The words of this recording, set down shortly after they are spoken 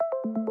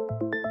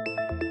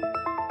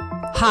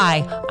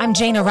Hi, I'm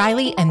Jane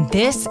O'Reilly, and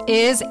this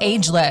is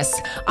Ageless.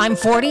 I'm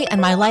 40,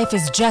 and my life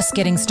is just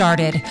getting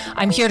started.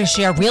 I'm here to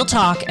share real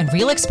talk and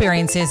real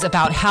experiences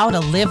about how to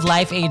live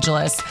life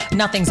ageless.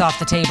 Nothing's off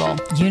the table.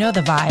 You know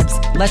the vibes.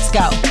 Let's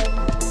go.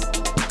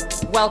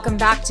 Welcome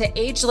back to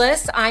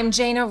Ageless. I'm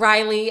Jane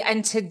O'Reilly,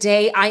 and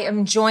today I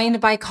am joined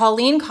by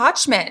Colleen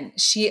Kachmann.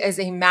 She is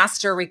a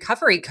master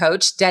recovery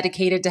coach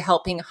dedicated to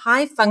helping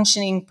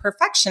high-functioning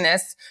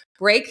perfectionists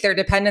break their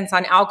dependence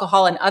on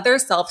alcohol and other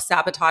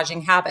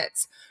self-sabotaging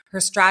habits. Her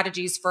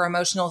strategies for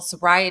emotional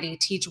sobriety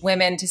teach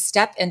women to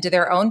step into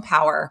their own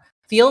power,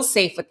 feel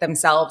safe with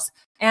themselves,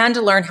 and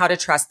learn how to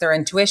trust their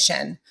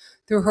intuition.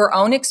 Through her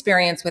own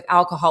experience with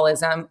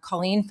alcoholism,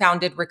 Colleen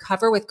founded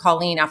Recover with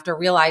Colleen after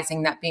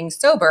realizing that being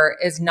sober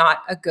is not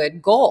a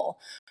good goal.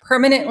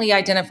 Permanently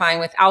identifying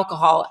with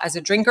alcohol as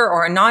a drinker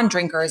or a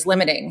non-drinker is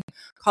limiting.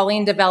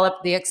 Colleen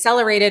developed the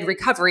accelerated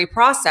recovery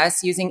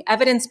process using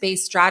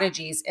evidence-based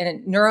strategies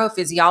in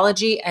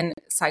neurophysiology and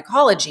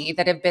psychology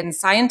that have been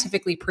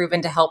scientifically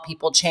proven to help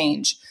people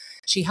change.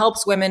 She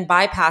helps women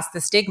bypass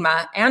the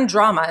stigma and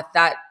drama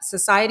that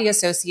society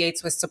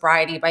associates with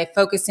sobriety by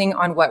focusing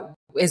on what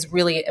is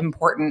really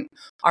important,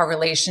 our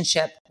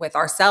relationship with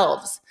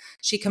ourselves.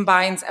 She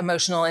combines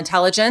emotional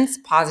intelligence,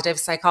 positive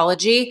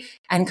psychology,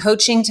 and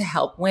coaching to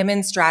help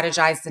women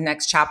strategize the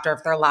next chapter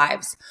of their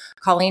lives.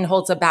 Colleen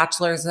holds a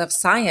bachelor's of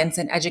science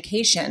in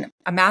education,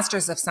 a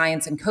master's of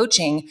science in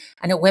coaching,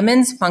 and a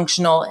women's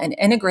functional and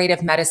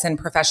integrative medicine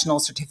professional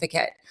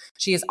certificate.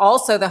 She is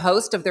also the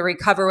host of the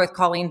Recover with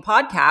Colleen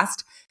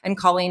podcast, and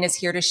Colleen is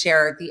here to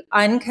share the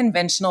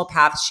unconventional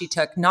path she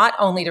took not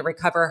only to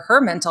recover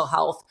her mental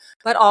health,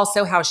 but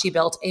also how she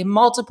built a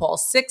multiple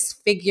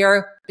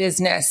six-figure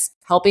business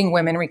helping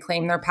women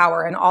reclaim their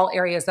power in all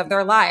areas of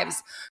their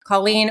lives.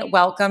 Colleen,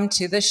 welcome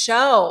to the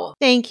show.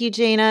 Thank you,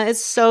 Jana.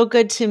 It's so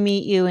good to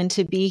meet you and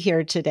to be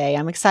here today.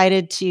 I'm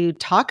excited to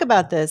talk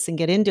about this and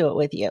get into it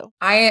with you.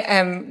 I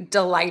am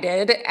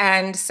delighted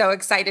and so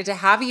excited to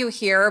have you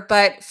here.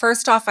 But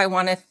first off, I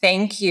want to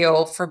thank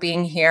you for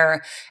being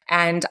here.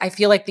 And I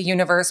feel like the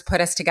universe put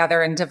us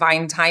together in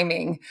divine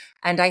timing.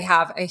 And I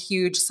have a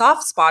huge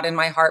soft spot in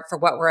my heart for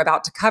what we're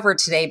about to cover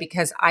today,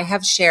 because I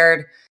have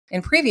shared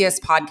in previous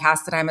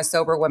podcasts that I'm a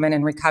sober woman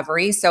in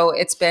recovery. So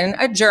it's been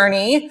a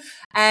journey.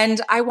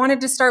 And I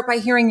wanted to start by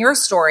hearing your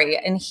story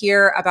and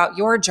hear about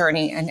your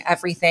journey and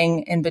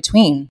everything in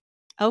between.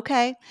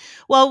 Okay.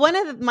 Well, one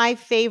of my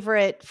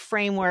favorite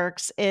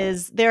frameworks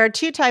is there are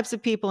two types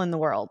of people in the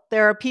world.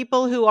 There are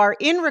people who are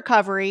in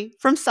recovery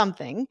from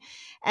something,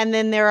 and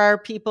then there are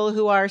people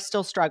who are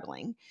still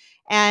struggling.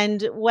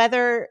 And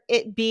whether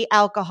it be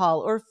alcohol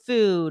or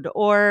food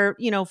or,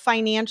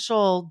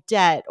 financial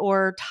debt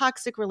or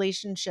toxic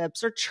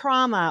relationships or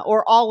trauma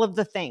or all of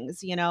the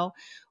things,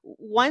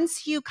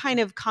 once you kind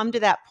of come to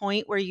that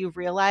point where you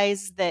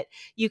realize that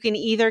you can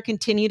either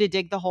continue to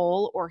dig the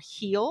hole or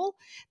heal,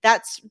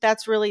 that's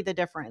really the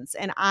difference.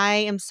 And I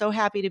am so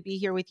happy to be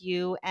here with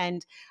you.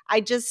 And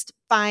I just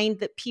find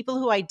that people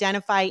who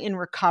identify in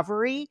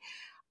recovery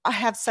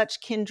have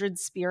such kindred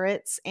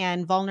spirits,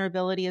 and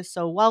vulnerability is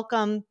so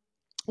welcome.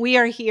 We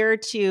are here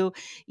to,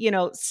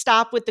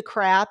 stop with the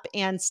crap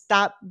and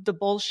stop the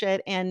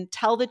bullshit and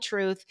tell the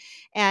truth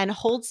and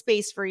hold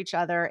space for each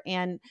other.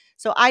 And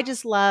so I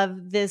just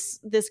love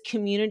this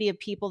community of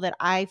people that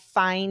I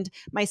find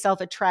myself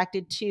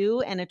attracted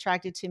to and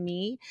attracted to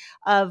me,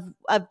 of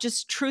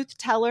just truth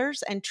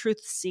tellers and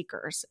truth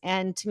seekers.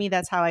 And to me,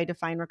 that's how I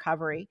define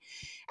recovery.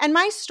 And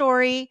my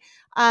story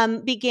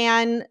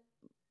began,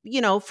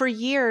 for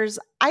years.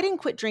 I didn't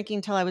quit drinking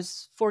until I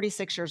was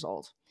 46 years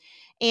old.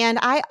 And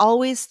I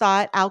always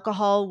thought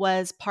alcohol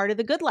was part of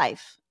the good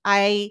life.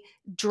 I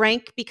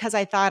drank because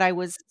I thought I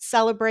was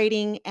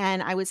celebrating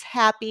and I was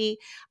happy.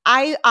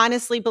 I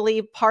honestly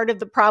believe part of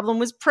the problem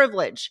was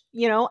privilege.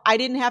 I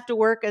didn't have to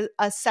work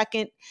a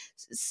second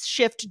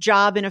shift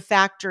job in a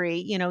factory,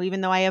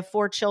 even though I have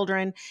 4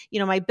 children,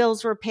 my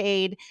bills were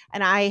paid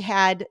and I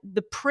had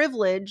the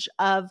privilege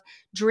of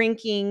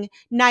drinking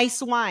nice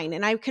wine.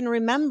 And I can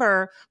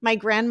remember my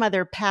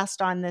grandmother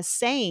passed on this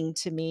saying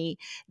to me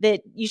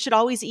that you should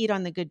always eat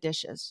on the good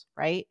dishes,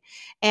 right?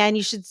 And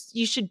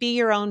you should be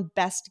your own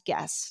best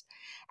guest.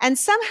 And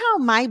somehow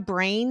my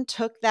brain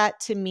took that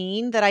to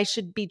mean that I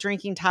should be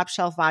drinking top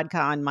shelf vodka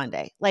on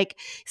Monday, like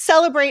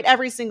celebrate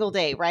every single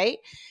day, right?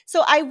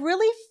 So I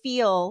really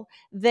feel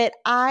that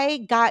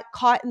I got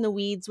caught in the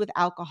weeds with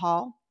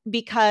alcohol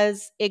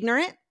because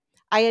ignorant.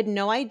 I had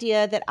no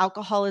idea that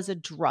alcohol is a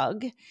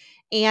drug.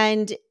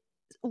 And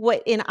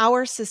what in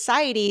our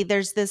society,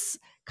 there's this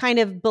kind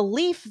of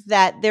belief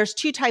that there's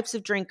 2 types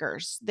of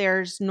drinkers.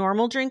 There's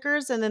normal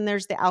drinkers and then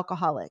there's the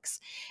alcoholics.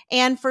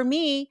 And for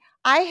me,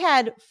 I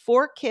had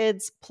 4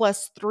 kids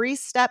plus 3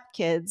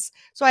 stepkids.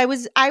 So I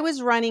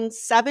was running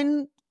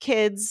 7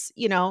 kids,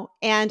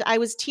 and I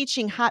was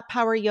teaching hot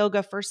power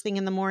yoga first thing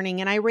in the morning,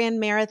 and I ran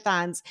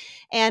marathons,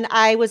 and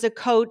I was a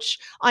coach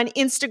on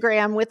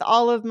Instagram with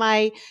all of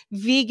my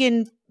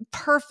vegan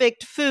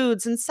perfect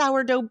foods and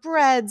sourdough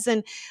breads.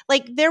 And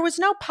like, there was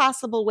no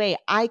possible way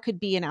I could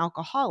be an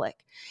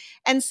alcoholic.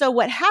 And so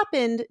what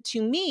happened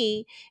to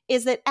me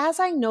is that as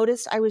I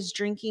noticed I was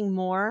drinking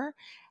more,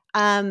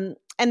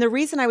 and the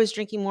reason I was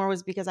drinking more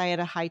was because I had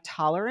a high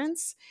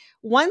tolerance.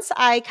 Once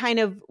I kind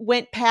of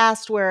went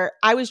past where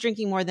I was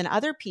drinking more than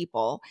other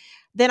people,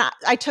 then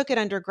I took it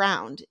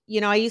underground.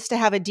 I used to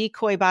have a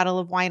decoy bottle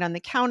of wine on the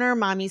counter.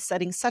 Mommy's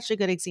setting such a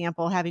good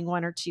example, having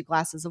 1 or 2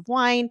 glasses of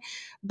wine.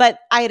 But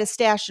I had a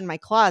stash in my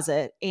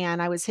closet,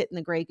 and I was hitting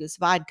the Grey Goose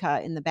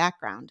vodka in the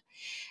background.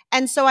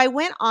 And so I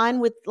went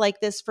on with like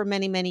this for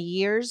many, many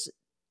years,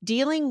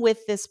 dealing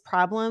with this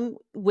problem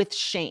with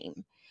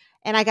shame.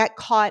 And I got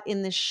caught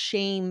in the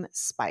shame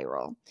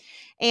spiral.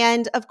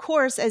 And of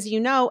course, as you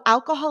know,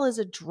 alcohol is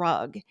a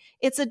drug.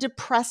 It's a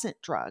depressant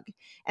drug.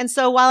 And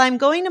so while I'm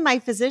going to my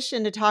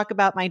physician to talk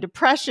about my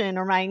depression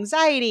or my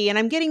anxiety, and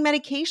I'm getting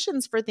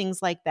medications for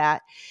things like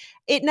that,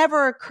 it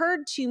never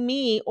occurred to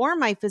me or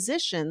my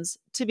physicians.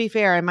 To be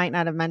fair, I might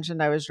not have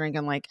mentioned I was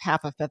drinking like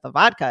half a fifth of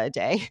vodka a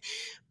day,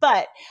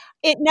 but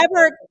it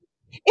never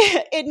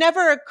it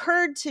never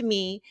occurred to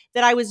me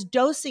that I was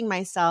dosing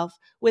myself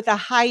with a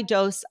high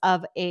dose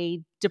of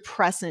a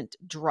depressant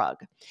drug.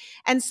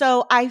 And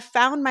so I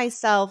found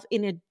myself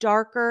in a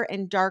darker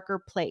and darker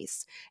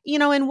place.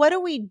 And what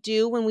do we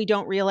do when we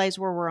don't realize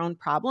we're our own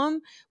problem?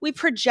 We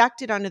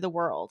project it onto the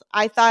world.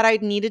 I thought I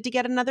needed to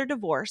get another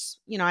divorce.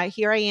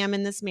 Here I am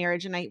in this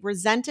marriage, and I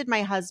resented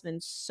my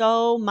husband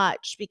so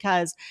much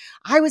because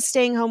I was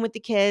staying home with the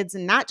kids,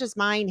 and not just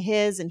mine,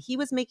 his, and he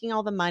was making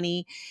all the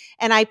money.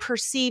 And I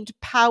perceived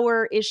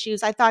power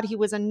issues. I thought he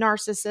was a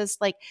narcissist.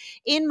 Like,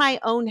 in my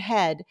own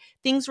head,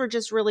 things were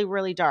just really,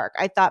 really dark.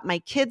 I thought my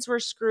kids were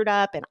screwed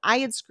up and I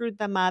had screwed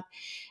them up.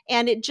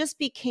 And it just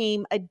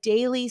became a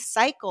daily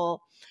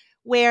cycle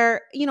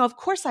where, of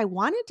course I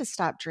wanted to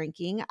stop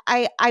drinking.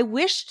 I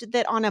wished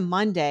that on a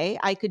Monday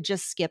I could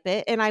just skip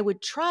it, and I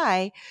would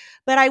try,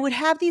 but I would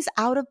have these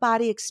out of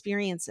body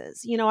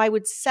experiences. I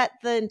would set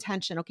the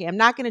intention, okay, I'm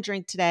not going to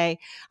drink today.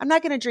 I'm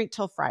not going to drink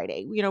till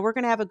Friday. We're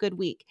going to have a good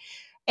week.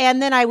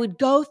 And then I would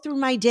go through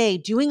my day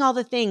doing all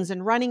the things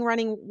and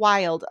running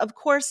wild. Of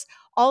course,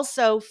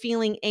 also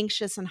feeling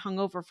anxious and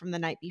hungover from the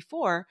night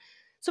before.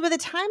 So by the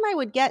time I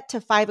would get to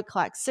 5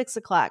 o'clock, 6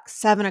 o'clock,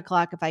 7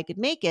 o'clock, if I could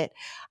make it,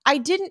 I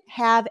didn't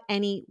have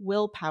any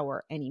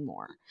willpower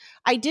anymore.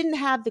 I didn't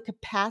have the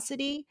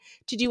capacity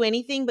to do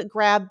anything but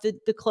grab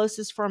the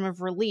closest form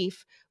of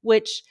relief,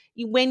 which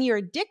when you're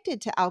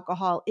addicted to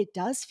alcohol, it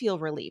does feel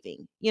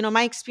relieving.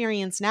 My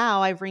experience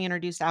now, I've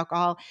reintroduced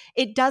alcohol.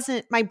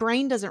 My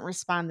brain doesn't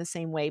respond the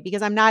same way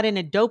because I'm not in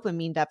a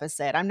dopamine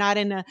deficit. I'm not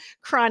in a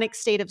chronic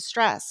state of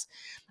stress.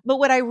 But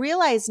what I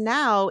realize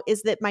now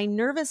is that my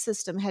nervous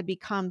system had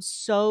become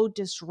so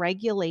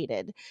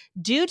dysregulated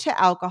due to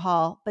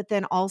alcohol. But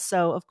then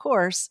also, of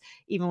course,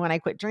 even when I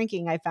quit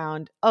drinking, I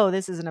found, oh,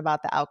 this isn't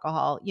about the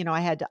alcohol.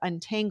 I had to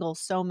untangle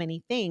so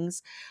many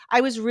things.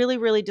 I was really,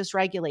 really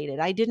dysregulated.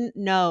 I didn't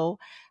know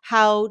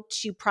how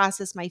to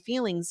process my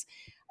feelings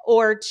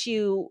or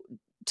to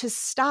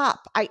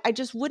stop. I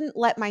just wouldn't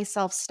let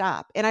myself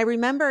stop. And I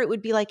remember it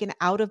would be like an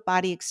out of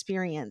body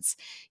experience,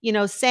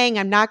 saying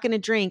I'm not going to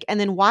drink, and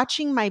then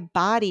watching my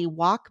body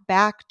walk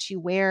back to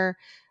where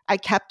I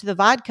kept the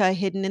vodka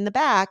hidden in the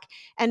back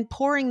and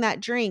pouring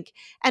that drink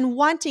and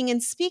wanting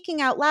and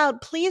speaking out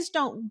loud, please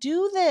don't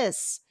do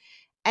this.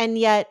 And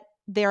yet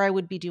there I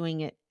would be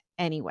doing it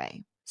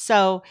anyway.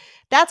 So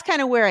that's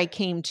kind of where I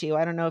came to.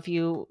 I don't know if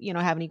you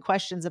have any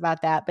questions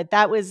about that, but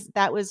that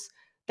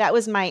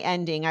was my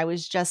ending. I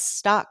was just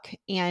stuck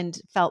and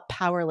felt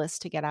powerless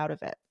to get out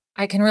of it.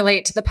 I can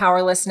relate to the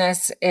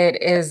powerlessness.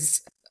 It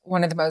is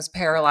one of the most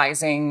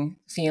paralyzing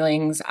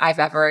feelings I've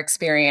ever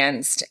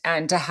experienced.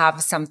 And to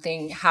have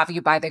something have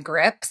you by the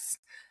grips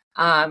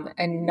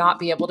and not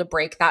be able to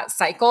break that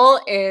cycle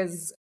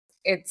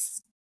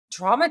it's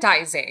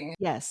traumatizing.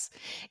 Yes.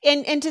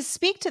 And to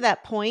speak to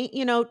that point,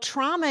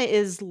 trauma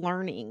is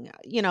learning,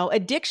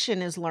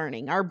 addiction is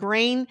learning. Our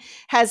brain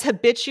has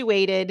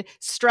habituated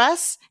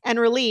stress and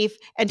relief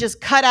and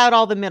just cut out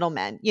all the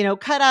middlemen,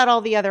 cut out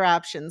all the other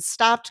options,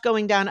 stopped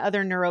going down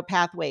other neural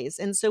pathways.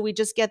 And so we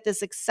just get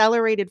this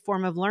accelerated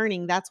form of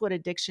learning. That's what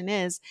addiction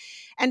is.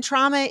 And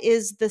trauma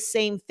is the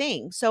same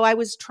thing. So I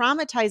was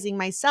traumatizing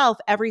myself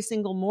every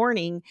single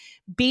morning,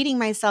 beating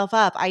myself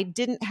up. I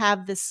didn't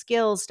have the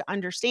skills to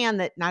understand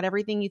that not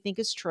everything you think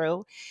is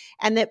true.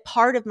 And that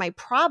part of my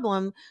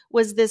problem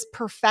was this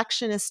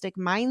perfectionistic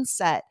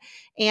mindset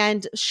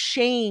and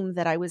shame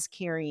that I was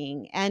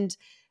carrying. And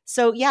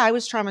so, yeah, I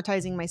was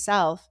traumatizing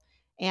myself.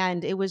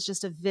 And it was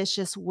just a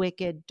vicious,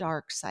 wicked,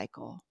 dark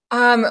cycle.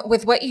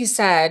 With what you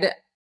said,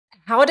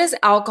 how does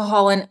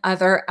alcohol and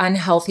other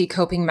unhealthy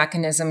coping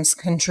mechanisms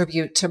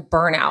contribute to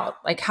burnout?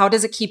 Like, how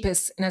does it keep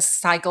us in a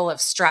cycle of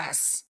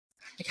stress?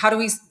 Like, how do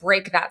we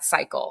break that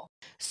cycle?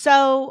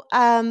 So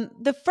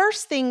the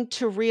first thing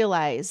to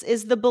realize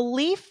is the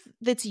belief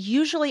that's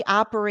usually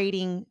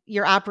operating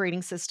your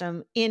operating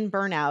system in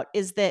burnout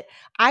is that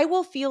I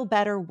will feel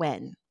better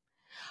when.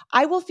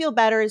 I will feel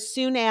better as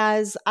soon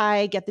as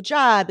I get the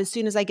job, as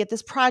soon as I get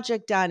this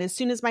project done, as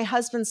soon as my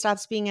husband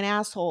stops being an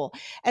asshole,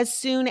 as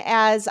soon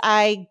as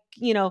I,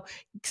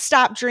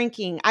 stop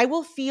drinking. I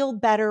will feel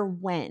better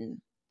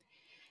when.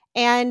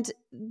 And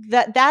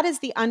that is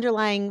the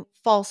underlying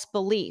false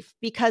belief,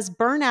 because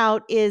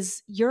burnout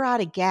is you're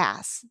out of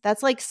gas.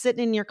 That's like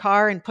sitting in your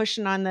car and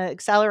pushing on the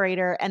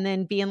accelerator and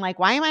then being like,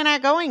 why am I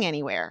not going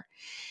anywhere?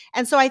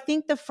 And so I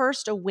think the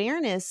first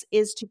awareness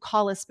is to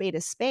call a spade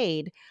a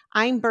spade.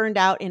 I'm burned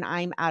out and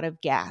I'm out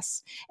of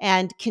gas.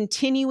 And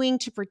continuing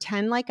to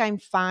pretend like I'm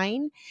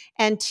fine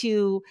and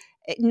to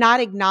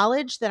not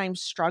acknowledge that I'm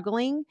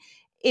struggling,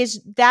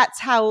 that's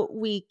how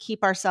we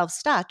keep ourselves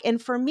stuck.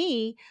 And for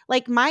me,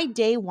 like my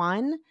day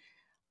one,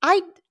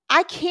 I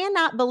I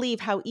cannot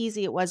believe how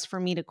easy it was for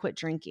me to quit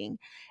drinking.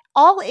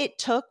 All it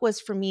took was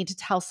for me to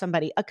tell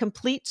somebody, a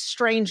complete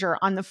stranger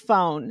on the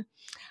phone,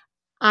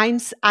 I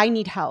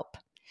need help.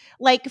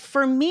 Like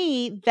for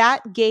me,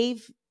 that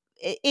gave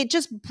it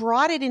just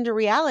brought it into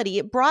reality.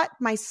 It brought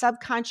my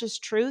subconscious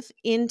truth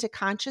into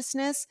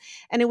consciousness,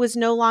 and it was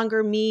no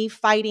longer me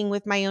fighting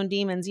with my own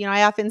demons.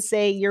 I often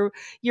say your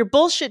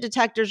bullshit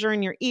detectors are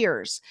in your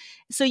ears.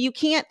 So you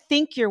can't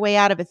think your way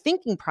out of a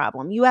thinking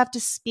problem. You have to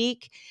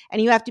speak,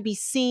 and you have to be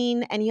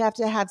seen, and you have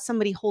to have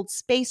somebody hold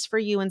space for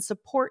you and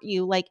support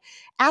you. Like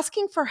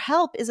asking for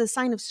help is a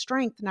sign of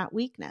strength, not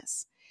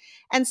weakness.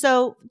 And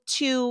so,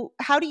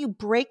 how do you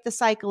break the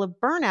cycle of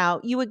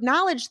burnout? You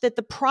acknowledge that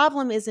the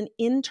problem is an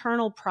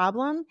internal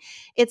problem.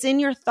 It's in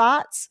your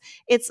thoughts.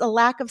 It's a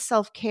lack of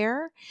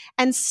self-care,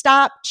 and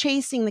stop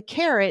chasing the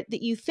carrot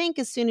that you think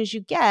as soon as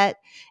you get,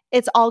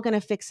 it's all going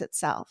to fix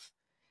itself.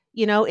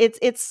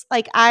 It's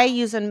like I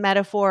use a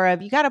metaphor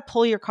of you got to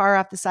pull your car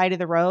off the side of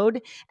the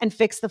road and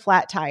fix the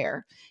flat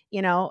tire,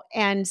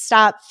 and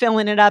stop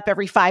filling it up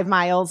every 5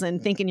 miles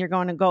and thinking you're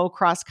going to go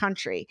cross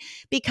country.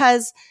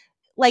 Because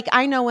like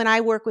I know when I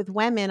work with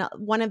women,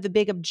 one of the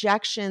big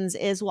objections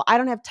is, well, I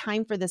don't have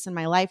time for this in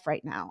my life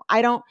right now.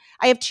 I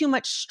have too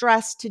much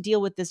stress to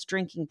deal with this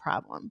drinking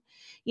problem,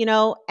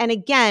 and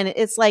again,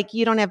 it's like,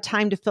 you don't have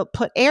time to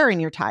put air in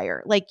your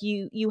tire. Like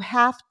you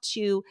have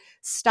to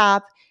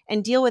stop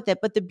and deal with it.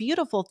 But the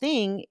beautiful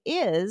thing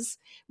is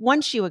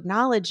once you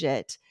acknowledge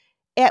it,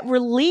 it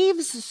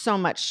relieves so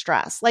much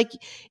stress. Like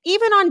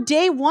even on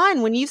day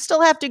one, when you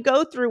still have to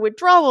go through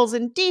withdrawals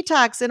and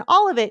detox and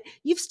all of it,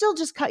 you've still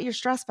just cut your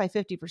stress by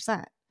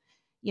 50%.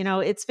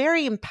 It's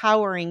very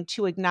empowering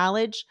to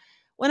acknowledge.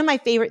 One of my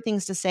favorite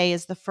things to say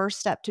is the first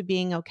step to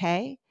being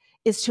okay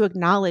is to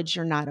acknowledge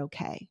you're not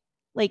okay.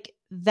 Like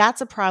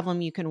that's a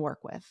problem you can work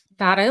with.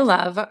 That I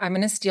love. I'm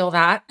going to steal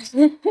that.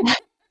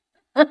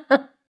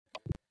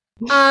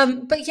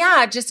 But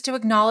yeah, just to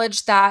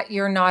acknowledge that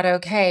you're not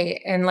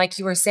okay. And like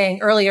you were saying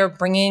earlier,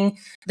 bringing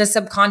the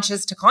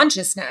subconscious to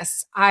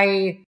consciousness.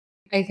 I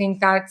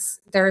think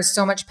there's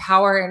so much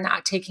power in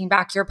that, taking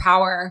back your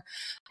power.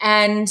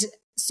 And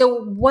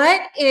so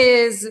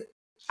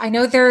I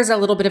know there's a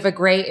little bit of a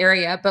gray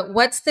area, but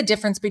what's the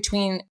difference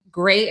between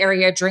gray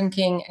area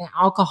drinking and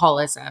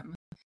alcoholism?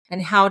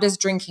 And how does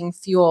drinking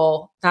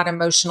fuel that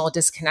emotional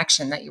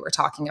disconnection that you were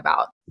talking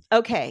about?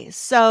 Okay,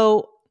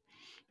 so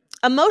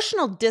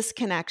emotional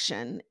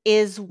disconnection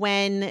is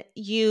when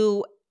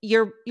your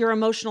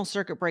emotional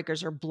circuit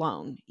breakers are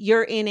blown.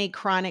 You're in a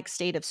chronic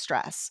state of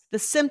stress. The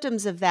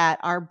symptoms of that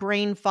are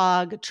brain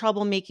fog,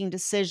 trouble making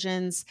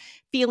decisions,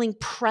 feeling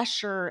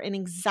pressure and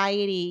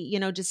anxiety,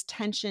 just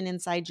tension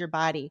inside your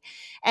body.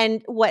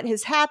 And what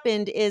has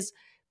happened is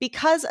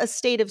because a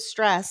state of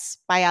stress,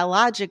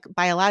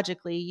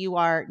 biologically, you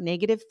are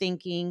negative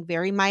thinking,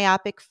 very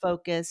myopic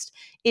focused,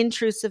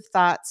 intrusive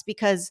thoughts,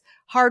 because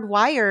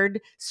hardwired,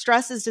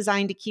 stress is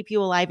designed to keep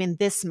you alive in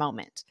this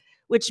moment,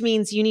 which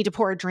means you need to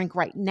pour a drink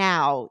right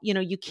now.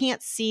 You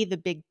can't see the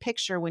big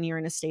picture when you're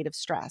in a state of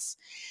stress.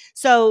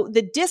 So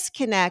the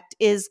disconnect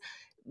is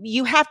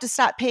you have to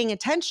stop paying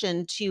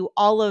attention to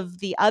all of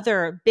the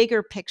other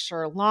bigger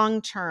picture,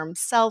 long-term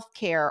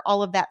self-care,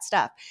 all of that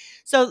stuff.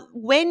 So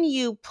when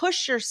you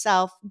push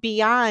yourself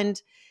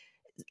beyond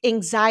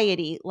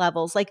anxiety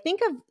levels, like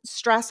think of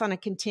stress on a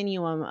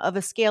continuum of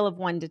a scale of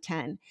 1 to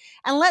 10.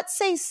 And let's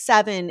say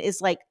 7 is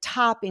like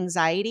top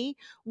anxiety.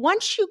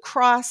 Once you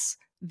cross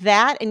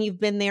that and you've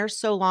been there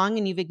so long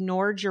and you've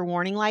ignored your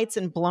warning lights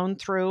and blown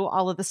through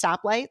all of the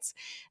stoplights,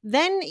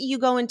 then you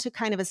go into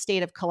kind of a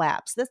state of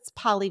collapse. That's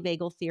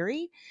polyvagal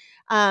theory.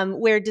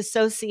 Where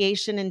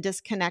dissociation and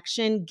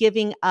disconnection,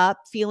 giving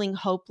up, feeling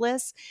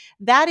hopeless,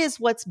 that is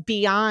what's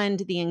beyond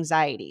the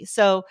anxiety.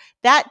 So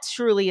that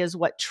truly is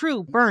what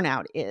true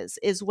burnout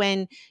is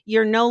when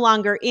you're no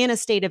longer in a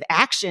state of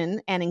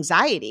action and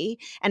anxiety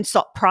and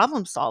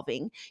problem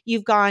solving.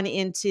 You've gone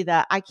into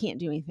the, I can't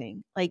do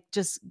anything. Like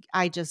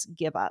I just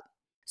give up.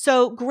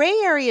 So gray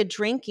area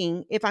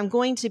drinking, if I'm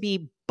going to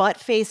be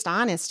butt-faced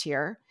honest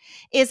here,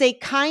 is a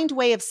kind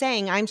way of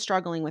saying I'm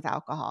struggling with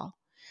alcohol.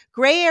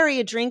 Gray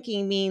area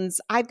drinking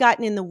means I've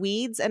gotten in the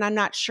weeds and I'm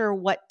not sure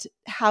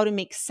how to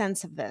make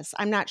sense of this.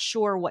 I'm not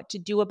sure what to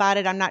do about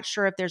it. I'm not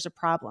sure if there's a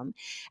problem.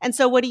 And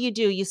so what do?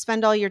 You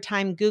spend all your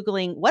time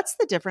Googling, what's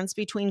the difference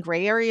between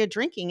gray area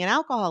drinking and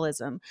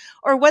alcoholism?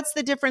 Or what's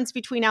the difference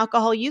between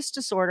alcohol use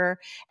disorder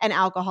and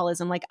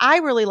alcoholism? Like, I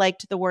really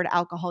liked the word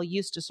alcohol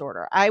use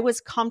disorder. I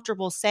was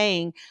comfortable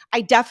saying,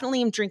 I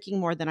definitely am drinking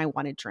more than I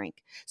want to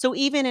drink. So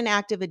even in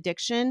active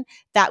addiction,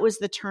 that was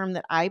the term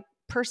that I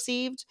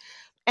perceived.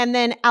 And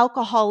then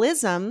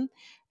alcoholism,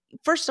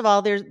 first of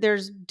all,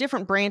 there's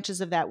different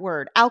branches of that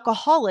word.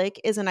 Alcoholic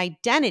is an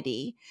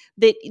identity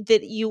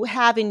that you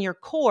have in your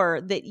core,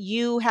 that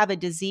you have a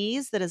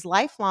disease that is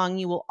lifelong.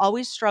 You will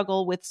always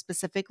struggle with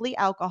specifically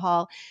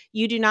alcohol.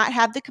 You do not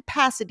have the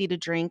capacity to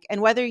drink.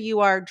 And whether you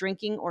are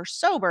drinking or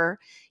sober,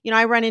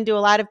 I run into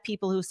a lot of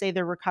people who say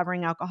they're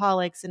recovering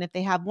alcoholics. And if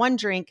they have one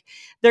drink,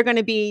 they're going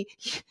to be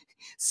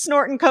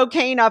snorting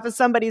cocaine off of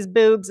somebody's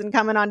boobs and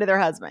coming onto their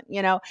husband,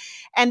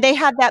 and they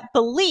have that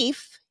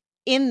belief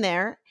in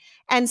there.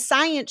 And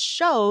science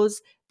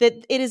shows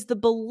that it is the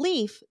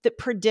belief that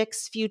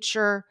predicts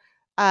future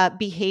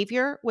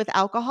behavior with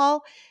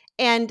alcohol,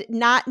 and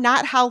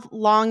not how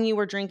long you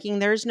were drinking.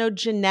 There's no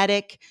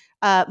genetic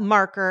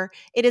marker.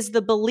 It is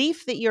the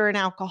belief that you're an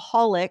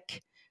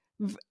alcoholic.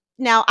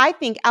 Now, I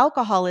think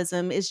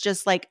alcoholism is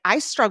just like, I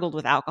struggled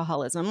with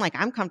alcoholism. Like,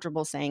 I'm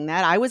comfortable saying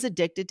that. I was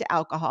addicted to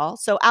alcohol.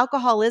 So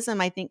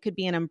alcoholism, I think, could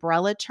be an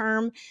umbrella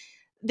term.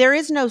 There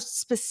is no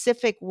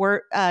specific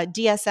word,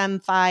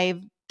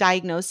 DSM-5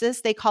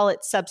 diagnosis. They call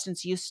it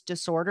substance use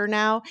disorder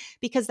now,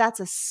 because that's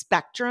a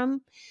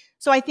spectrum.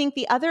 So I think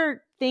the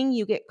other thing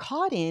you get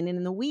caught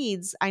in the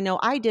weeds, I know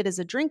I did as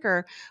a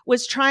drinker,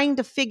 was trying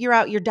to figure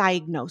out your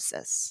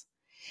diagnosis.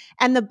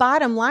 And the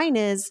bottom line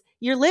is,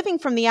 you're living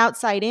from the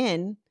outside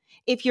in.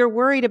 If you're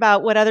worried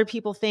about what other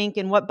people think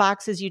and what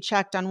boxes you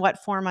checked on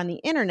what form on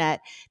the internet,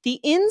 the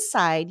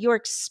inside, your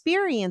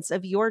experience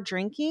of your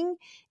drinking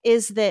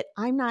is that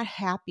I'm not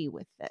happy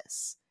with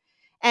this.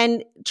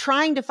 And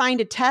trying to find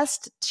a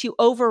test to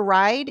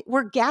override,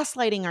 we're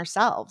gaslighting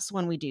ourselves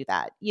when we do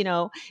that.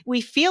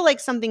 We feel like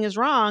something is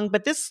wrong,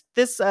 but this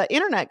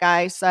internet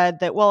guy said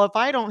that, well, if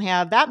I don't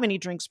have that many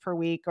drinks per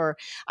week, or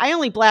I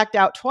only blacked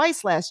out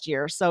twice last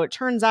year, so it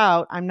turns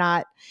out I'm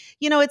not,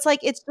 it's like,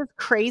 it's just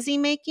crazy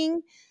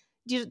making.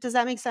 Does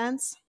that make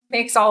sense?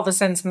 Makes all the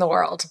sense in the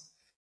world.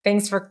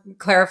 Thanks for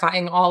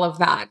clarifying all of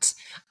that.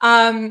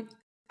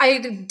 I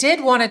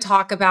did want to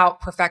talk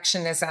about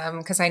perfectionism,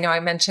 because I know I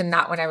mentioned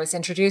that when I was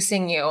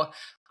introducing you.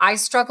 I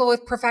struggle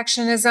with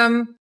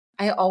perfectionism.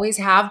 I always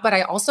have, but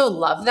I also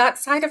love that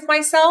side of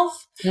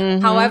myself.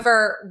 Mm-hmm.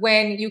 However,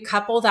 when you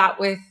couple that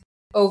with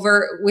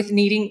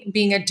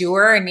being a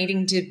doer and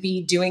needing to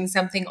be doing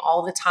something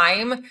all the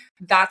time,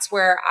 that's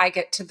where I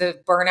get to the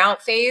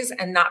burnout phase.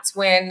 And that's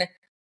when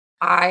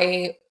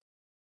I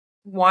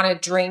want to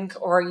drink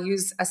or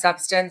use a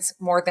substance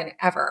more than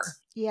ever.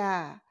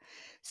 Yeah.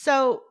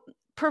 So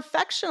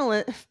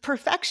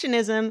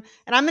perfectionism,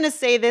 and I'm going to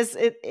say this,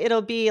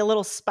 it'll be a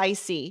little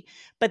spicy,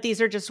 but these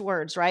are just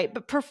words, right?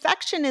 But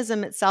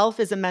perfectionism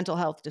itself is a mental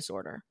health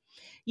disorder.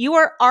 You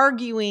are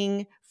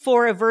arguing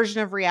for a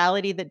version of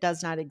reality that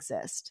does not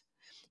exist.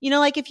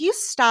 Like, if you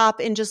stop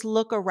and just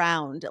look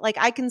around, like,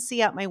 I can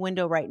see out my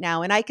window right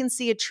now, and I can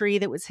see a tree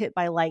that was hit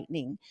by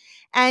lightning,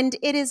 and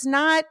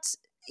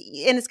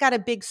it's got a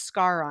big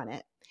scar on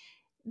it.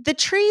 The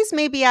trees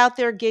may be out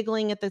there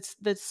giggling at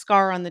the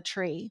scar on the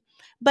tree,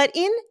 but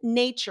in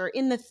nature,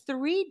 in the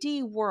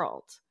 3D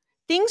world,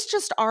 things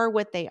just are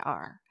what they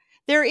are.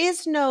 There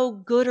is no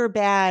good or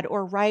bad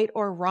or right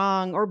or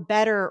wrong or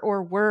better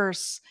or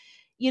worse.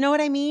 You know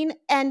what I mean?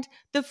 And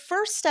the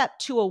first step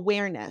to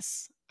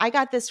awareness, I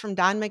got this from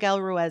Don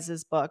Miguel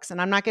Ruiz's books, and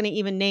I'm not going to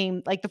even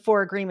name like the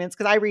 4 agreements,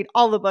 because I read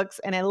all the books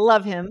and I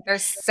love him. They're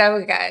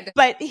so good.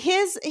 But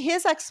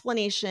his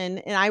explanation,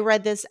 and I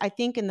read this, I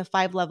think, in the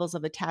 5 levels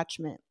of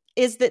attachment,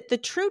 is that the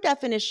true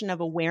definition of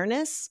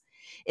awareness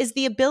is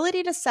the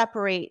ability to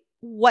separate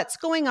what's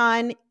going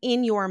on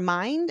in your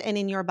mind and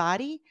in your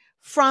body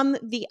from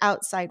the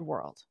outside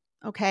world.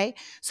 Okay.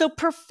 So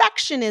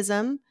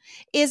perfectionism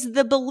is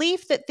the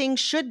belief that things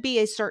should be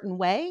a certain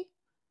way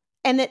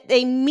and that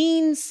they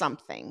mean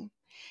something.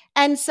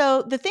 And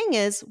so the thing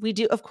is, we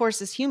do, of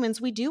course, as humans,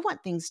 we do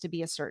want things to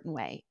be a certain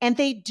way, and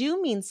they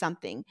do mean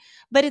something,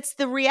 but it's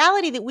the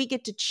reality that we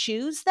get to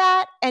choose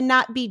that and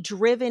not be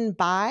driven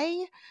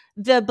by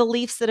the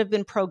beliefs that have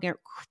been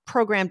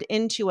programmed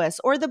into us,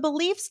 or the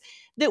beliefs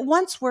that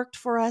once worked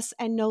for us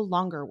and no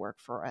longer work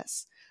for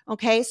us.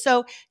 Okay.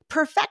 So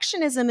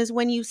perfectionism is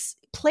when you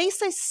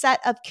place a set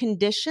of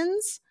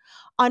conditions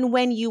on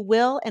when you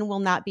will and will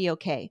not be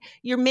okay.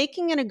 You're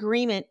making an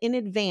agreement in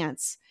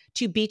advance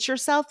to beat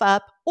yourself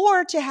up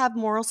or to have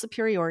moral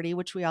superiority,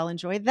 which we all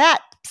enjoy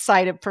that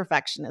side of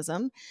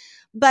perfectionism.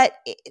 But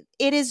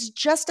it is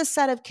just a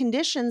set of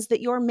conditions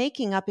that you're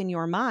making up in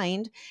your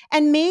mind,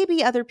 and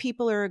maybe other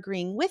people are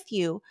agreeing with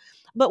you.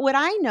 But what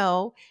I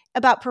know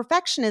about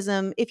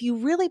perfectionism, if you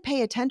really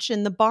pay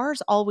attention, the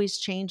bar's always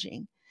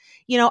changing.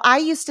 I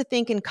used to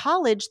think in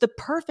college the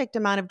perfect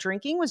amount of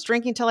drinking was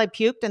drinking till I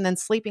puked and then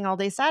sleeping all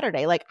day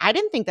Saturday. Like, I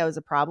didn't think that was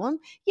a problem.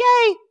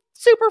 Yay,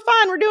 super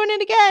fun. We're doing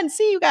it again.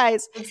 See you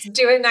guys. Let's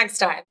do it next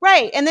time.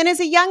 Right. And then as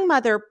a young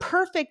mother,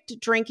 perfect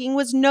drinking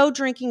was no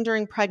drinking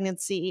during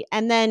pregnancy.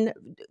 And then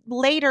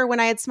later,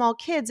 when I had small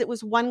kids, it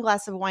was 1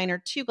 glass of wine or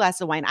 2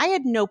 glasses of wine. I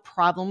had no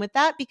problem with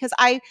that because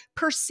I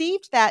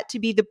perceived that to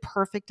be the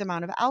perfect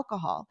amount of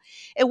alcohol.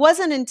 It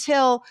wasn't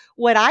until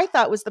what I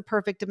thought was the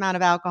perfect amount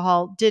of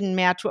alcohol didn't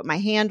match what my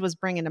hand was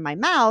bringing to my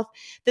mouth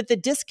that the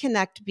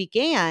disconnect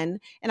began.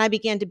 And I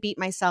began to beat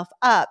myself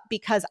up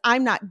because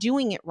I'm not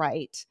doing it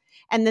right.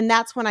 And then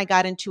that's when I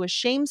got into a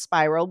shame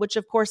spiral, which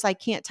of course I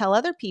can't tell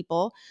other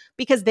people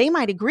because they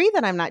might agree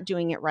that I'm not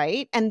doing it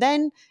right. And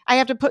then I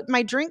have to put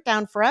my drink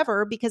down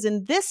forever because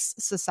in this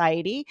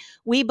society,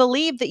 we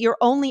believe that your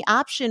only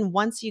option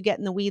once you get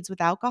in the weeds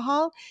with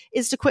alcohol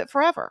is to quit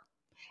forever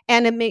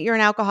and admit you're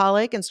an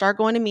alcoholic and start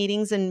going to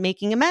meetings and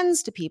making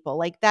amends to people.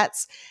 Like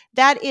that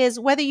is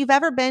whether you've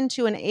ever been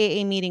to an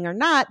AA meeting or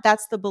not,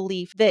 that's the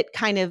belief that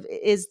kind of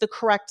is the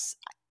correct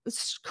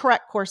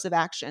course of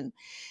action.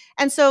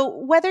 And so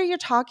whether you're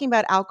talking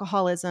about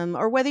alcoholism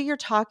or whether you're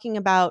talking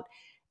about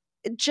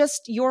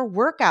just your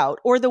workout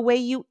or the way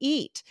you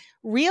eat,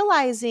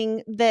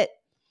 realizing that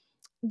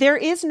there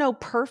is no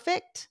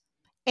perfect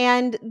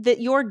and that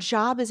your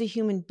job as a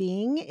human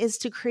being is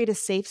to create a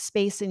safe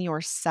space in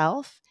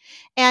yourself.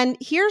 And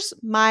here's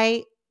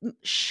my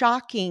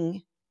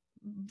shocking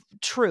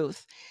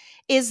truth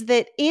is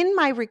that in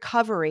my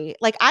recovery,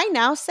 like I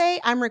now say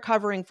I'm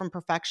recovering from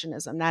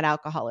perfectionism, not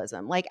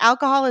alcoholism. Like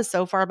alcohol is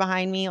so far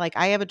behind me. Like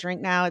I have a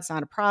drink now, it's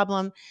not a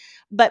problem.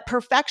 But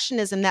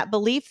perfectionism, that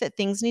belief that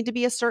things need to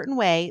be a certain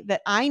way,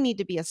 that I need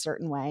to be a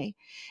certain way.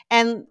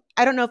 And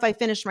I don't know if I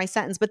finished my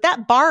sentence, but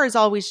that bar is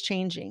always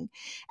changing.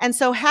 And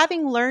so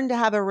having learned to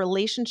have a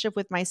relationship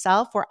with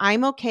myself where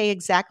I'm okay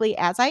exactly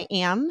as I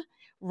am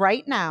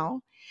right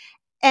now,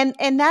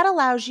 and that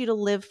allows you to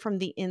live from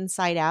the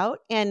inside out.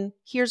 And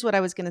here's what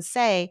I was going to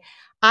say.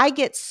 I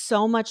get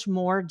so much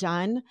more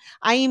done.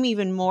 I am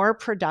even more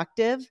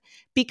productive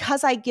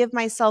because I give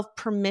myself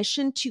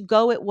permission to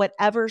go at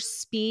whatever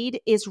speed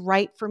is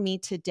right for me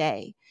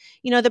today.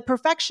 The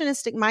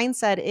perfectionistic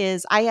mindset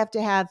is I have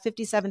to have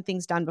 57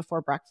 things done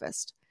before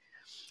breakfast.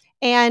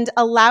 And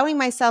allowing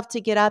myself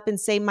to get up and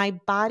say, my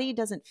body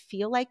doesn't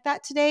feel like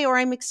that today, or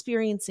I'm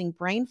experiencing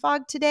brain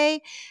fog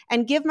today,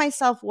 and give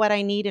myself what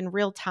I need in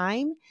real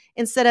time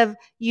instead of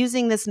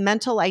using this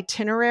mental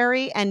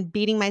itinerary and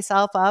beating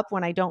myself up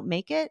when I don't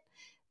make it.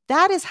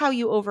 That is how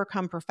you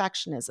overcome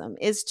perfectionism,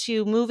 is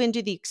to move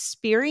into the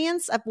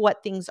experience of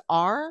what things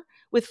are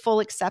with full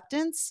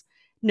acceptance,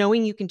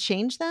 knowing you can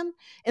change them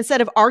instead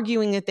of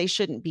arguing that they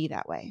shouldn't be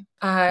that way.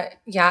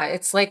 Yeah,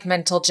 it's like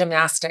mental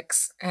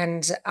gymnastics,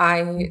 and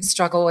I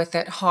struggle with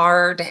it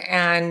hard.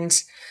 And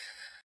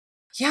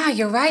yeah,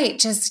 you're right.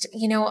 Just,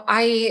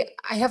 I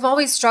have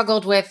always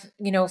struggled with,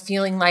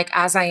 feeling like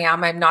as I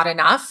am, I'm not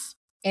enough.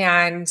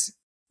 And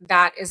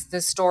that is the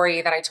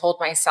story that I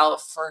told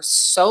myself for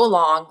so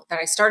long that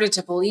I started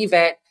to believe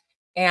it.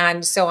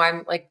 And so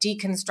I'm like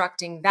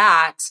deconstructing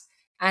that.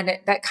 And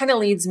that kind of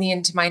leads me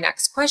into my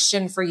next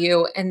question for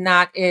you. And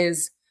that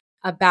is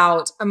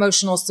about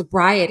emotional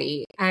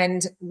sobriety.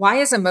 And why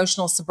is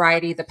emotional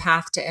sobriety the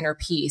path to inner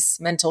peace,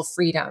 mental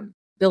freedom,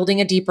 building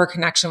a deeper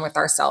connection with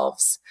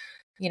ourselves?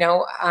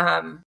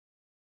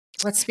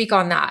 Let's speak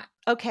on that.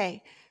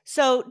 Okay.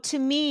 So to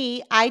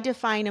me, I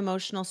define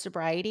emotional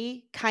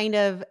sobriety kind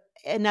of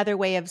another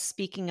way of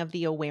speaking of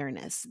the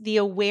awareness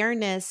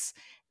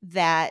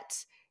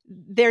that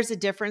there's a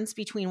difference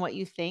between what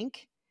you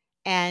think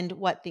and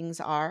what things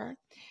are.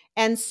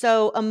 And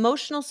so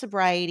emotional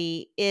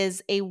sobriety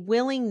is a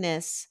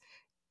willingness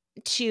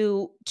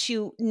to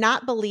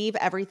not believe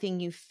everything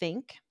you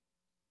think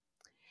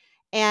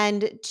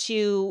and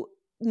to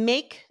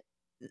make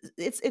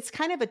it's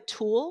kind of a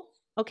tool.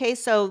 Okay,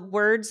 so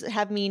words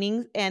have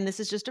meaning and this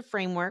is just a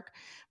framework,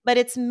 but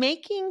it's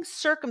making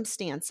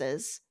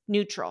circumstances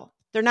neutral.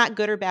 They're not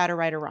good or bad or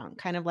right or wrong,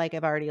 kind of like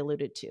I've already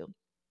alluded to.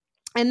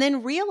 And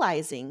then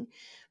realizing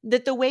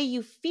that the way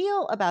you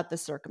feel about the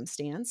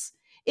circumstance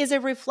is a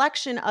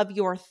reflection of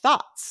your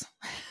thoughts.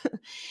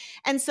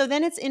 And so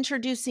then it's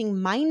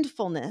introducing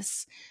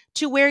mindfulness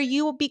to where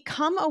you will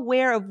become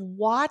aware of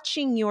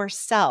watching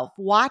yourself,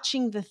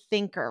 watching the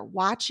thinker,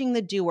 watching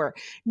the doer,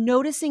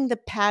 noticing the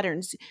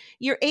patterns.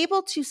 You're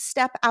able to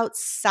step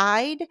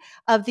outside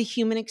of the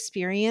human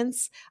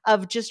experience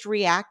of just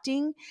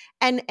reacting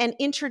and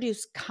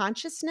introduce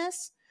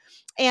consciousness.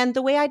 And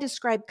the way I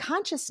describe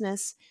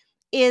consciousness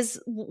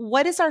is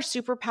what is our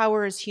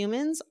superpower as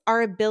humans?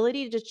 Our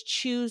ability to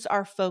choose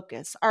our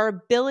focus, our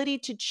ability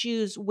to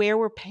choose where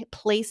we're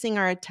placing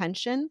our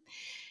attention.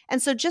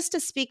 And so, just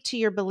to speak to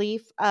your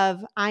belief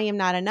of I am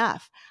not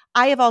enough,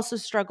 I have also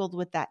struggled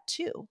with that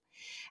too.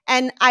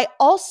 And I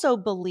also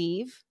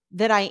believe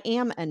that I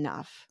am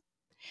enough.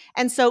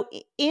 And so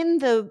in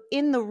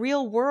the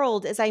real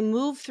world, as I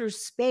move through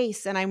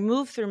space and I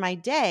move through my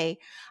day,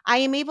 I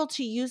am able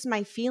to use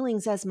my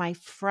feelings as my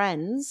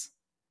friends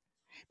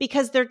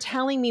because they're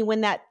telling me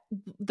when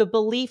the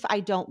belief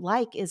I don't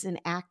like is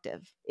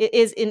inactive, it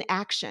is in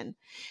action.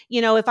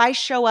 If I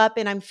show up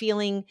and I'm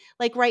feeling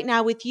like right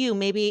now with you,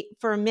 maybe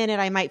for a minute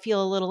I might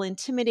feel a little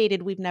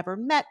intimidated. We've never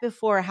met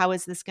before. How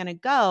is this going to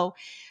go?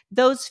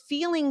 Those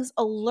feelings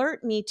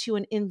alert me to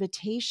an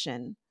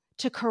invitation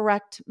to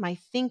correct my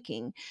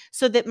thinking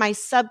so that my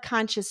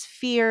subconscious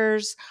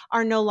fears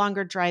are no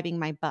longer driving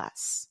my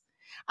bus.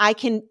 I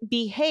can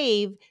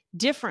behave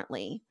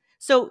differently.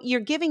 So you're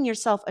giving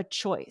yourself a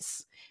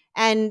choice.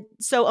 And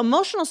so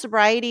emotional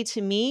sobriety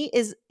to me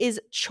is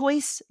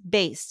choice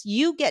based.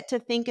 You get to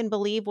think and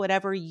believe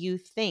whatever you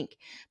think,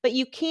 but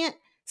you can't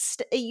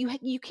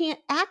you can't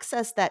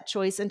access that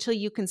choice until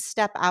you can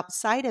step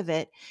outside of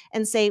it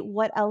and say,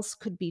 what else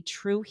could be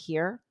true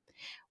here?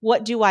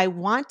 What do I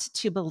want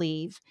to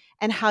believe?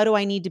 And how do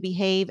I need to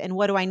behave? And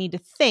what do I need to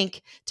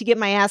think to get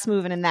my ass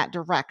moving in that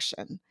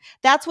direction?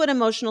 That's what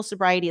emotional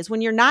sobriety is,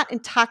 when you're not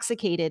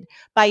intoxicated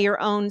by your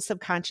own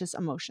subconscious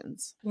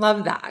emotions.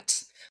 Love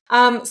that.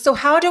 So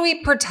how do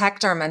we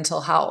protect our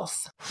mental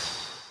health?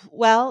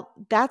 Well,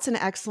 that's an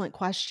excellent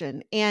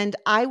question. And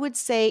I would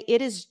say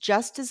it is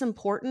just as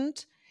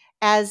important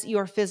as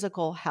your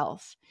physical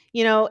health.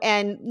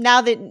 And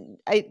now that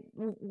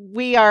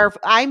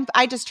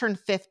I just turned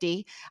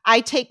 50.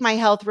 I take my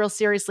health real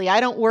seriously. I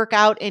don't work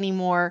out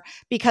anymore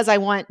because I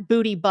want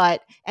booty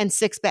butt and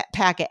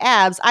pack of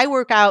abs. I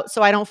work out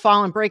so I don't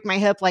fall and break my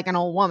hip like an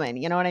old woman.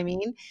 You know what I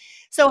mean?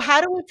 So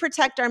how do we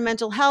protect our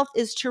mental health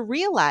is to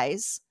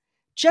realize,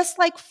 just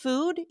like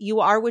food, you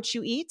are what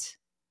you eat.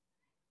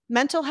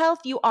 Mental health,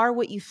 you are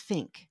what you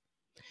think.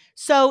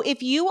 So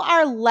if you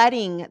are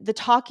letting the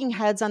talking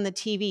heads on the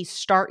TV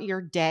start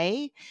your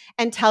day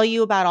and tell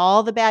you about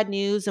all the bad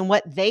news and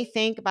what they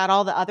think about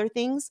all the other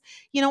things,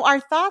 our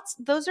thoughts,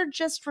 those are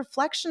just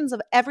reflections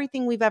of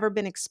everything we've ever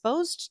been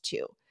exposed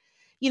to.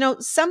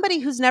 Somebody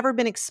who's never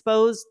been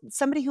exposed,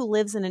 somebody who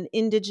lives in an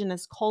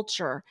indigenous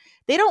culture,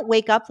 they don't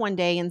wake up one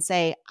day and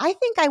say, I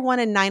think I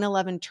want a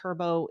 911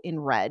 turbo in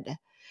red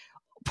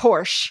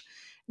Porsche.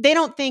 They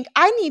don't think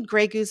I need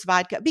Grey Goose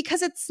vodka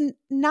because it's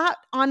not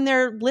on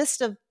their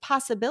list of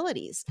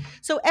possibilities.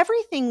 So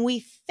everything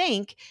we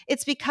think,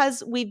 it's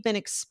because we've been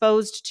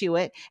exposed to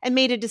it and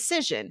made a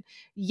decision,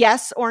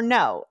 yes or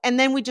no. And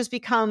then we just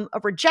become a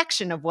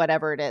rejection of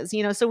whatever it is.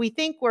 So we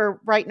think we're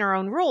writing our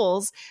own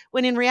rules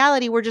when in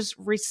reality, we're just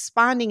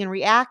responding and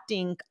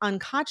reacting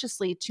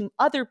unconsciously to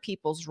other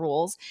people's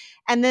rules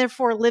and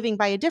therefore living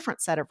by a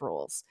different set of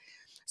rules.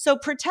 So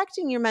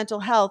protecting your mental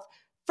health,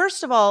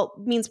 first of all,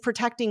 means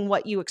protecting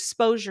what you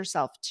expose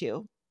yourself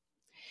to.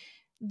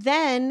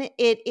 Then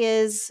it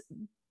is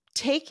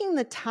taking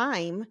the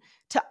time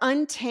to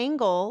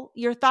untangle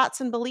your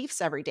thoughts and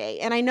beliefs every day.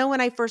 And I know when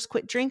I first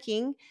quit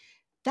drinking,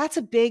 that's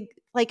a big,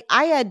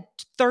 I had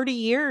 30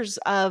 years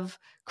of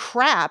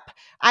crap.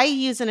 I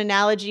use an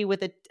analogy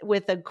with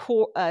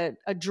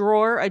a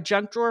drawer, a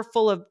junk drawer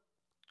full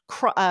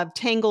of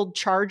tangled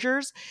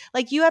chargers.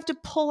 You have to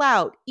pull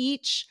out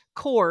each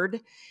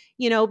cord,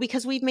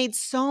 because we've made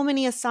so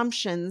many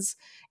assumptions.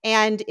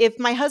 And if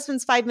my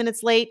husband's 5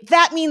 minutes late,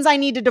 that means I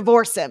need to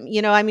divorce him.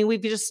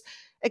 We've just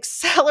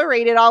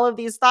accelerated all of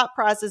these thought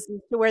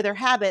processes to where they're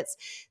habits.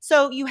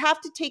 So you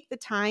have to take the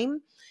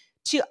time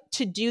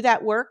to do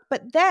that work.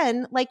 But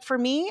then, for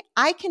me,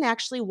 I can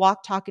actually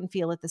walk, talk, and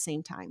feel at the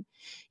same time.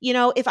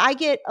 If I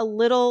get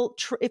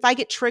if I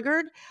get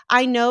triggered,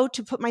 I know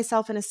to put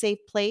myself in a safe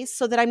place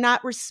so that I'm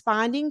not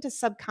responding to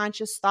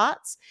subconscious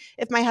thoughts.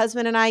 If my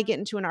husband and I get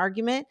into an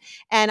argument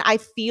and I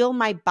feel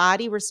my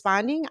body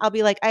responding, I'll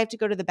be like, I have to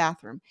go to the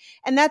bathroom.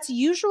 And that's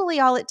usually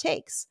all it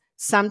takes.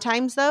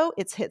 Sometimes though,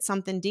 it's hit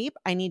something deep.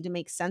 I need to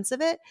make sense of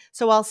it.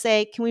 So I'll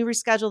say, can we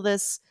reschedule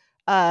this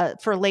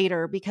for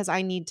later because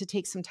I need to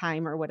take some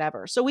time or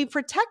whatever. So we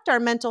protect our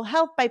mental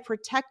health by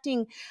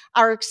protecting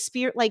our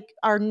experience,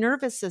 our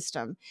nervous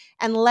system,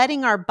 and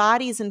letting our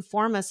bodies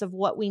inform us of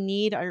what we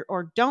need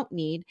or don't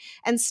need,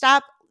 and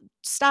stop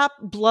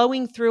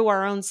blowing through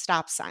our own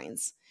stop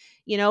signs.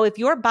 If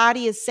your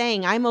body is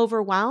saying I'm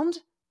overwhelmed,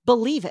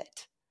 believe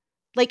it.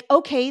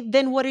 Okay,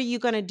 then what are you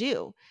going to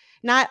do?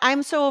 Not,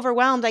 I'm so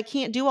overwhelmed, I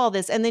can't do all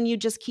this. And then you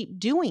just keep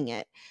doing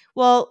it.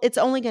 Well, it's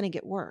only going to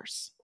get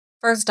worse.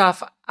 First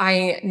off,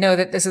 I know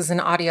that this is an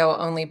audio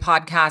only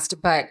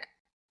podcast, but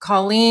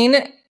Colleen,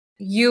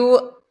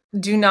 you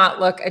do not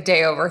look a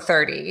day over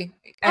 30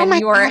 and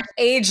you are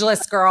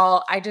ageless,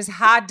 girl. I just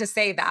had to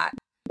say that.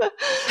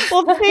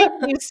 Well,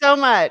 thank you so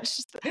much.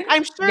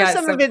 I'm sure yes,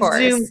 some of it's course.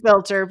 Zoom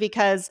filter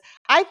because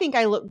I think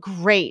I look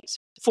great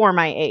for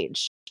my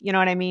age. You know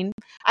what I mean?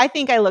 I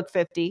think I look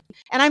 50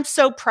 and I'm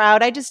so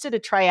proud. I just did a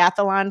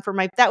triathlon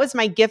that was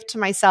my gift to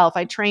myself.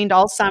 I trained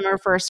all summer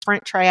for a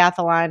sprint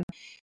triathlon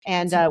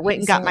and went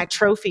and got my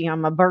trophy on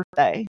my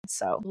birthday.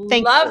 So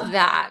love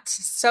that.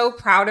 So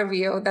proud of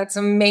you. That's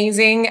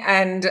amazing.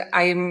 And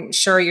I'm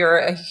sure you're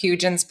a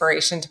huge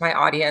inspiration to my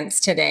audience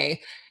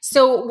today.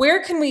 So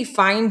where can we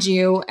find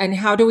you and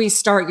how do we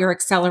start your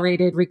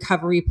accelerated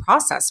recovery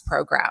process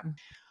program?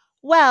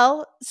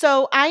 Well,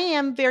 so I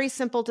am very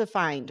simple to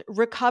find.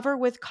 Recover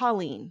with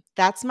Colleen.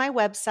 That's my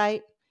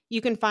website. You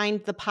can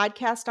find the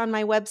podcast on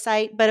my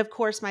website, but of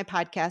course, my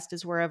podcast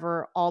is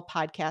wherever all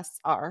podcasts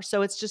are.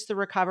 So it's just the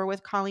Recover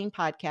with Colleen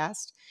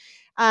podcast.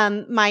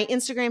 My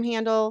Instagram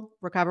handle,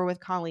 Recover with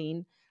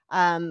Colleen.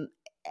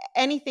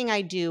 Anything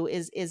I do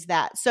is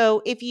that.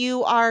 So if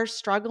you are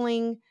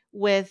struggling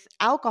with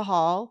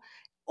alcohol,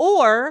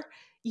 or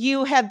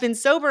you have been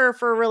sober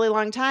for a really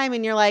long time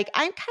and you're like,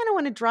 I kind of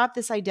want to drop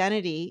this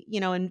identity,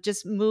 and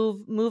just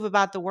move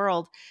about the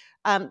world.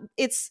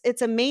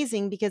 It's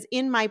amazing because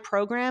in my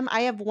program,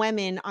 I have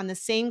women on the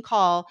same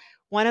call.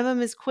 One of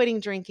them is quitting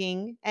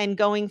drinking and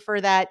going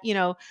for that,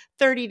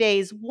 30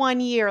 days, 1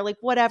 year, like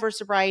whatever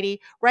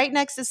sobriety, right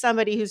next to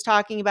somebody who's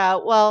talking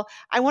about, well,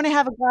 I want to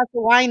have a glass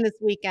of wine this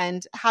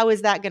weekend. How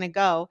is that going to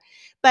go?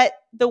 But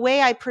the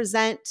way I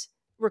present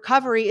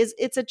recovery is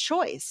it's a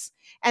choice.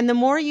 And the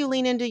more you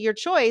lean into your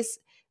choice,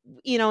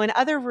 in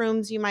other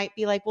rooms, you might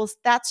be like, well,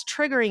 that's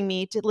triggering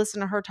me to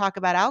listen to her talk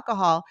about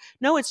alcohol.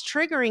 No, it's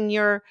triggering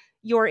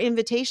your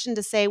invitation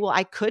to say, well,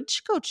 I could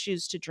go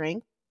choose to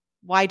drink.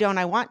 Why don't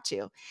I want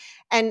to?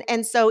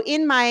 And so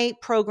in my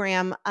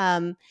program,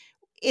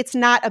 it's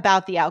not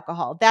about the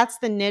alcohol. That's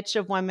the niche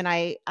of women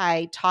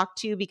I talk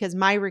to because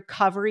my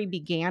recovery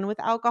began with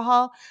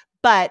alcohol,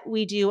 but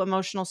we do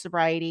emotional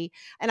sobriety.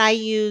 And I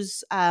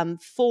use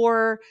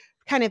 4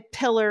 kind of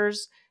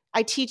pillars.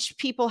 I teach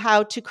people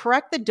how to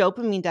correct the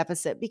dopamine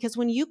deficit because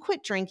when you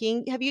quit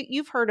drinking,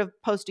 you've heard of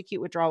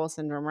post-acute withdrawal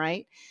syndrome,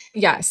 right?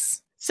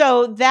 Yes.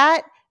 So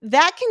that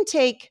can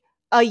take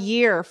a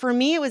year. For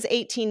me, it was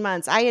 18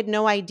 months. I had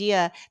no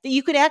idea that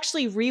you could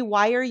actually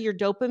rewire your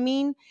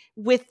dopamine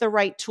with the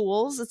right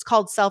tools. It's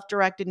called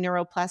self-directed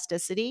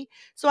neuroplasticity.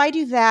 So I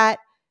do that,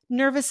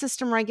 nervous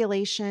system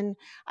regulation.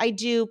 I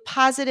do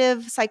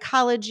positive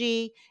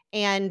psychology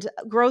and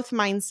growth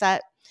mindset.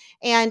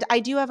 And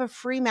I do have a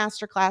free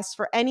masterclass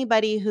for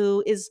anybody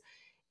who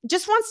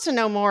just wants to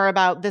know more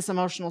about this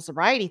emotional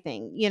sobriety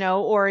thing,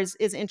 or is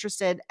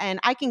interested. And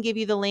I can give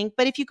you the link.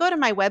 But if you go to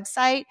my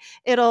website,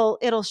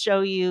 it'll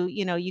show you,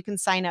 you can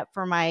sign up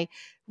for my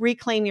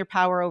Reclaim Your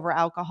Power Over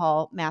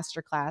Alcohol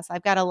masterclass.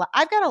 I've got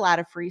a lot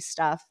of free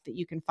stuff that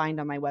you can find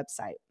on my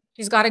website.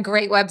 She's got a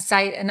great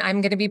website, and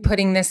I'm going to be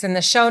putting this in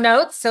the show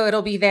notes, so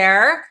it'll be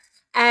there.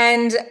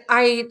 And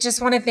I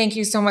just want to thank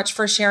you so much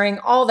for sharing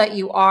all that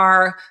you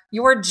are,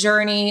 your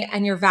journey,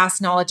 and your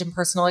vast knowledge and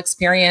personal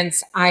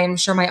experience. I am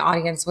sure my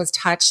audience was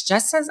touched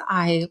just as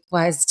I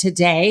was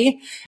today.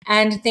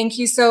 And thank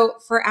you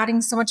for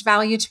adding so much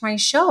value to my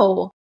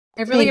show.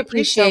 I really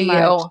appreciate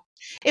you.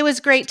 It was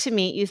great to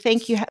meet you.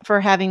 Thank you for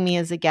having me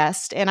as a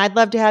guest. And I'd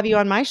love to have you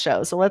on my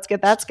show. So let's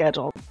get that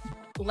scheduled.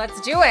 Let's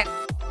do it.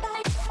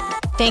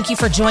 Thank you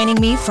for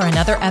joining me for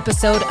another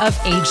episode of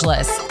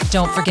Ageless.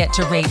 Don't forget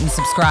to rate and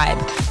subscribe.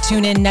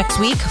 Tune in next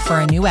week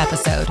for a new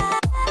episode.